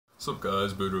What's up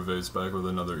guys, BudroVapes back with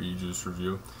another Ejuice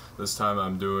review. This time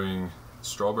I'm doing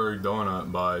Strawberry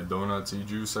Donut by Donuts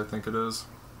Ejuice, I think it is.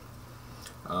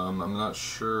 I'm not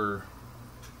sure,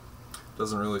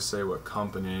 doesn't really say what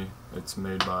company it's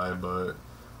made by, but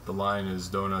the line is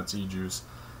Donuts Ejuice.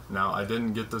 Now I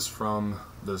didn't get this from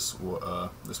this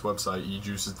website,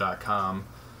 ejuices.com.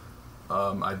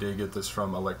 I did get this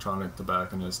from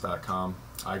electronictobacconist.com.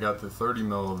 I got the 30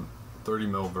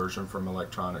 mil version from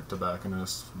Electronic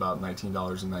Tobacconist, about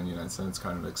 $19.99,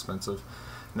 kind of expensive.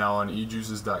 Now on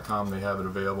ejuices.com they have it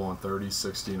available in 30,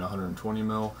 60, and 120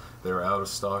 mil. They're out of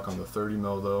stock on the 30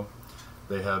 mil though.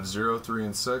 They have 0, 3,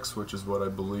 and 6, which is what I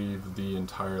believe the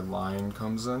entire line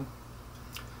comes in.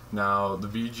 Now the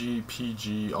VG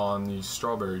PG on the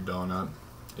strawberry donut,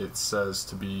 it says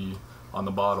to be on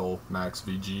the bottle max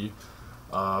VG,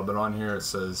 but on here it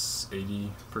says 80%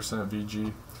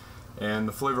 VG. And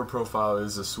the flavor profile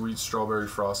is a sweet strawberry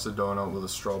frosted donut with a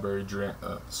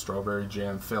strawberry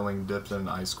jam filling dipped in an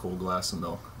ice cold glass of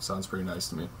milk. Sounds pretty nice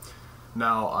to me.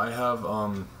 Now I have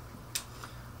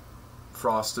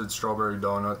frosted strawberry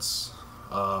donuts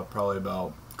probably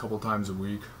about a couple times a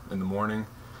week in the morning,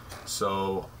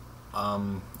 so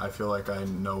I feel like I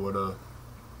know what a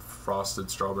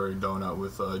frosted strawberry donut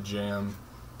with jam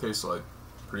tastes like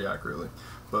pretty accurately.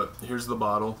 But here's the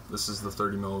bottle. This is the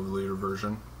 30 milliliter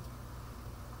version.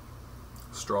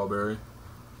 Strawberry. You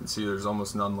can see there's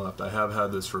almost none left. I have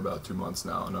had this for about 2 months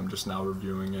now, and I'm just now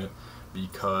reviewing it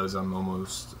because I'm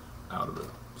almost out of it.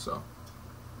 So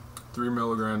 3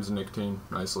 milligrams of nicotine,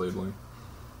 nice labeling,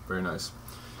 very nice.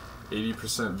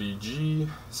 80% VG,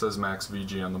 says max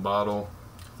VG on the bottle,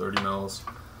 30 mils.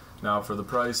 Now for the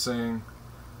pricing,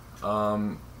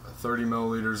 30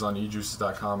 milliliters on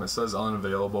ejuices.com, it says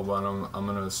unavailable, but I'm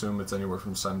going to assume it's anywhere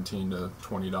from $17 to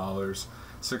 $20.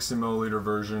 60 milliliter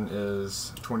version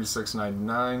is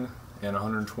 $26.99 and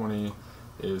 120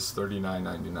 is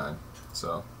 $39.99.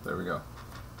 So there we go.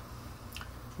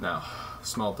 Now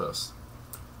smell test.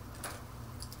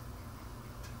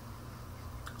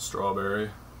 Strawberry.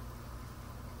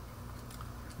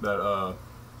 That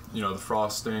you know, the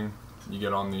frosting you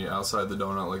get on the outside of the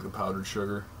donut, like the powdered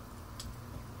sugar.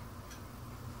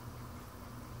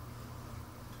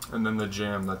 And then the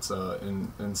jam that's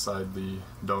inside the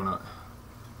donut.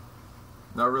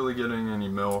 Not really getting any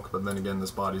milk, but then again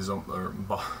this bottle's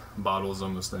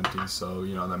almost empty, so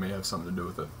you know that may have something to do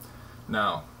with it.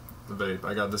 Now, the vape.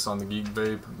 I got this on the Geek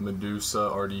Vape, Medusa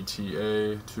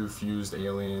RDTA, 2 fused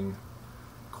alien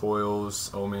coils,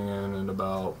 ohming in at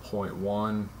about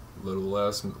 0.1, a little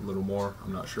less, a little more,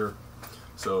 I'm not sure.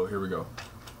 So here we go.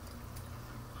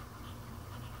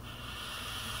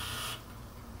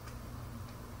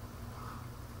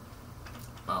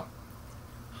 Wow.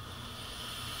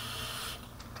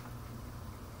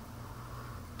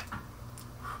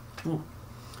 Ooh.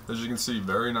 As you can see,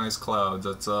 very nice clouds.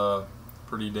 That's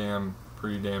pretty damn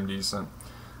decent.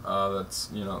 That's,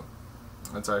 you know,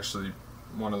 that's actually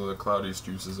one of the cloudiest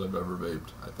juices I've ever vaped,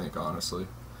 I think, honestly.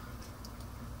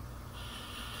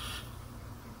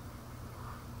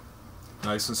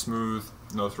 Nice and smooth,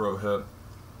 no throat hit.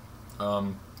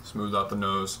 Smooth out the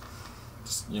nose.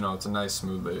 Just, you know, it's a nice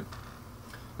smooth vape.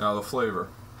 Now the flavor.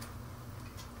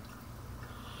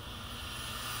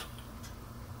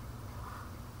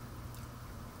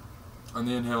 On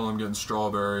the inhale I'm getting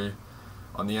strawberry.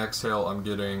 On the exhale I'm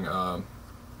getting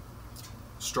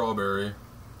strawberry.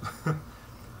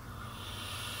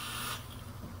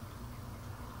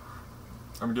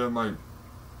 I'm getting my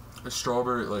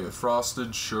strawberry, like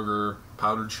frosted sugar,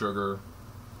 powdered sugar,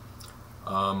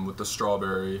 with the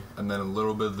strawberry, and then a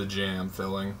little bit of the jam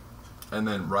filling. And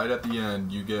then right at the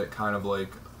end you get kind of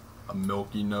like a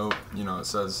milky note. You know, it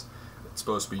says it's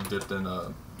supposed to be dipped in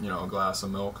a, you know, a glass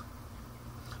of milk.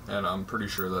 And I'm pretty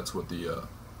sure that's what the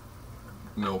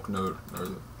milk note or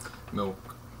the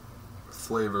milk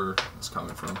flavor is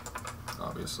coming from,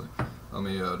 obviously. Let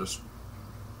me just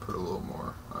put a little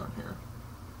more on here.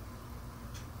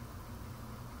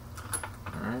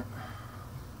 Alright.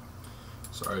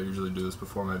 Sorry, I usually do this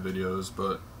before my videos,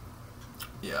 but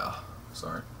yeah,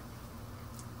 sorry.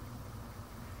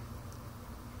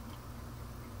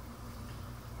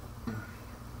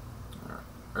 Alright.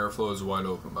 Airflow is wide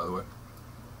open, by the way.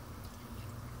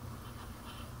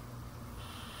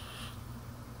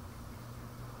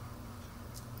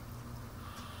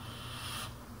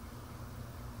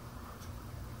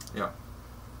 Yeah,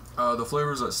 the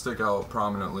flavors that stick out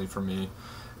prominently for me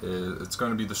it's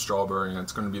going to be the strawberry and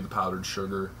it's going to be the powdered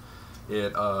sugar.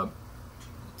 It,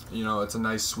 you know, it's a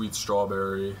nice sweet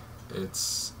strawberry.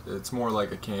 It's more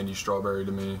like a candy strawberry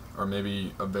to me, or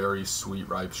maybe a very sweet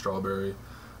ripe strawberry.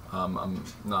 I'm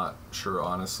not sure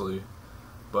honestly,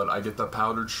 but I get the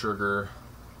powdered sugar,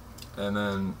 and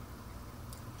then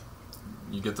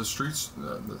you get the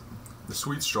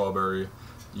sweet strawberry,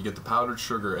 you get the powdered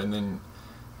sugar, and then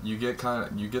you get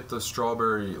the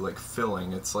strawberry like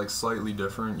filling. It's like slightly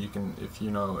different. You can, if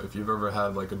you've ever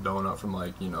had like a donut from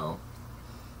like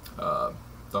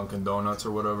Dunkin' Donuts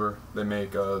or whatever, they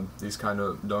make these kind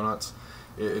of donuts.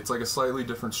 It's like a slightly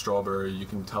different strawberry. You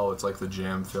can tell it's like the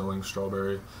jam filling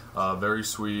strawberry, very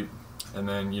sweet, and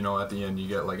then at the end you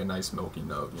get like a nice milky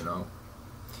note.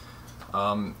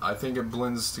 I think it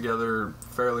blends together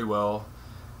fairly well.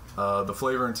 The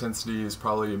flavor intensity is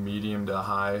probably a medium to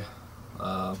high.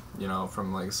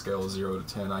 From like a scale of 0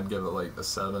 to 10, I'd give it like a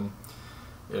 7.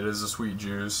 It is a sweet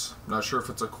juice. Not sure if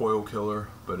it's a coil killer,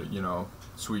 but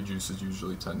sweet juices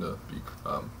usually tend to be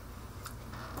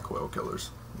coil killers.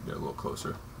 Get a little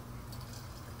closer.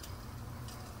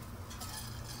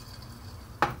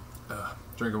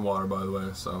 Drinking water, by the way,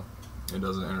 so it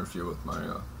doesn't interfere with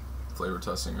my flavor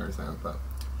testing or anything like that.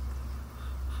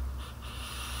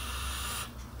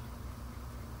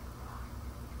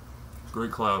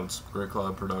 Great clouds, great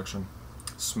cloud production.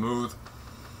 Smooth.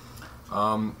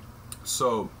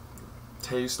 So,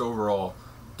 taste overall.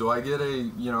 Do I get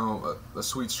a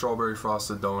sweet strawberry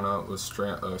frosted donut with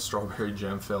strawberry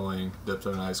jam filling dipped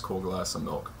in an ice cold glass of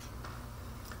milk?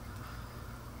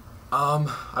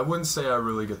 I wouldn't say I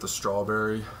really get the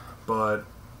strawberry, but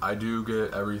I do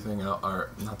get everything else,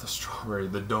 or not the strawberry,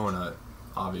 the donut,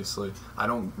 obviously. I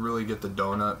don't really get the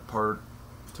donut part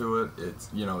to it. It's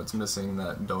it's missing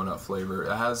that donut flavor.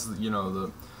 It has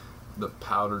the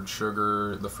powdered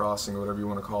sugar, the frosting, whatever you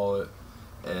want to call it,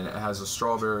 and it has a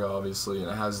strawberry obviously, and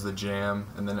it has the jam,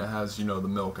 and then it has the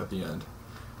milk at the end.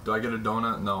 Do I get a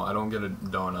donut? No, I don't get a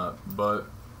donut, but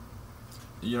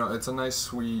it's a nice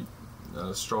sweet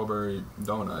strawberry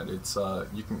donut. It's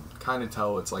you can kind of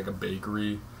tell it's like a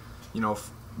bakery,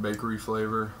 bakery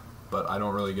flavor, but I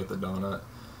don't really get the donut,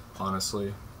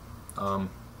 honestly.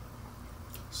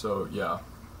 So yeah.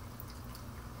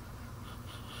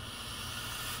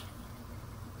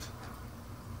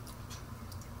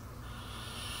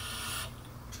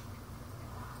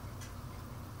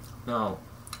 Now,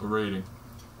 a rating,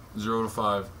 0 to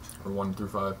 5, or 1 through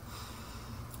 5.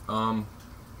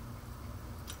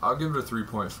 I'll give it a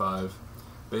 3.5,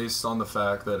 based on the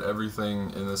fact that everything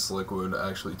in this liquid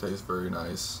actually tastes very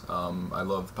nice. I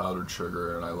love powdered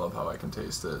sugar, and I love how I can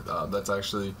taste it. That's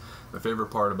actually my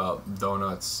favorite part about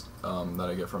donuts that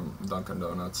I get from Dunkin'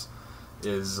 Donuts,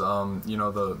 is the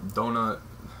donut,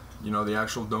 the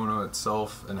actual donut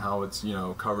itself, and how it's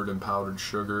covered in powdered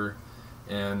sugar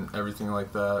and everything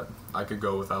like that. I could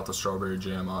go without the strawberry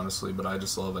jam, honestly, but I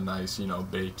just love a nice,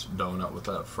 baked donut with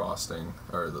that frosting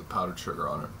or the powdered sugar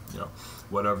on it,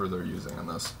 whatever they're using in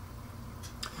this.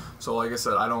 So like I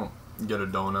said, I don't get a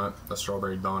donut, a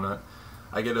strawberry donut.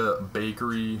 I get a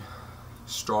bakery,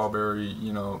 strawberry,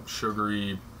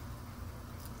 sugary,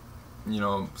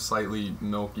 slightly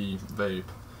milky vape.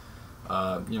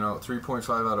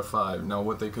 3.5 out of 5. Now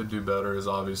what they could do better is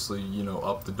obviously,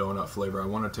 up the donut flavor. I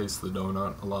want to taste the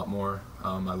donut a lot more.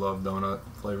 I love donut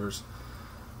flavors.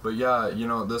 But yeah,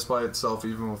 this by itself,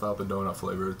 even without the donut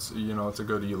flavor, it's, it's a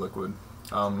good e-liquid.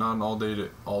 Not an all day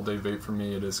vape for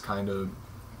me. It is kind of,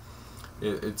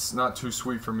 it's not too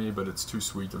sweet for me, but it's too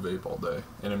sweet to vape all day.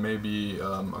 And it may be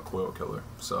a coil killer.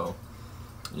 So,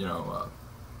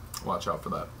 watch out for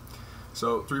that.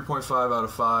 So 3.5 out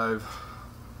of 5.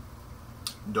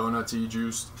 Donuts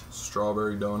Ejuice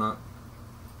strawberry donut.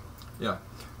 Yeah,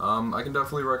 I can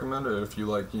definitely recommend it if you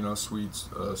like sweet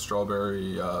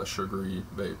strawberry sugary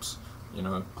vapes.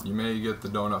 You may get the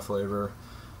donut flavor,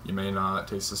 you may not.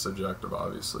 Taste is subjective,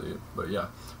 obviously, but yeah.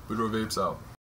 BudroVapes out.